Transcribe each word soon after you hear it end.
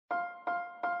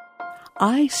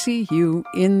I see you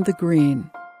in the green.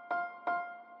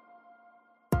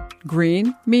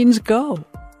 Green means go.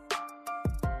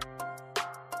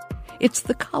 It's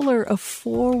the color of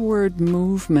forward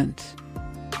movement.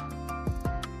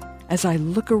 As I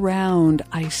look around,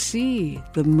 I see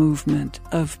the movement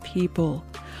of people,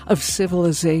 of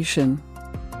civilization.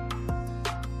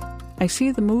 I see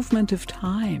the movement of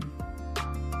time.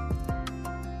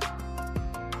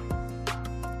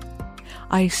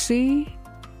 I see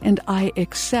and I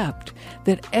accept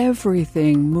that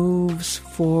everything moves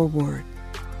forward.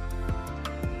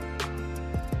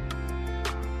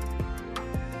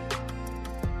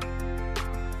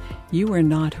 You are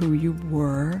not who you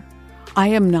were. I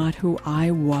am not who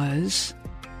I was.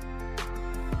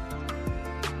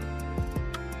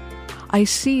 I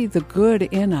see the good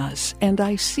in us, and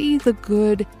I see the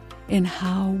good in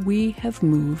how we have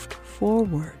moved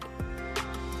forward.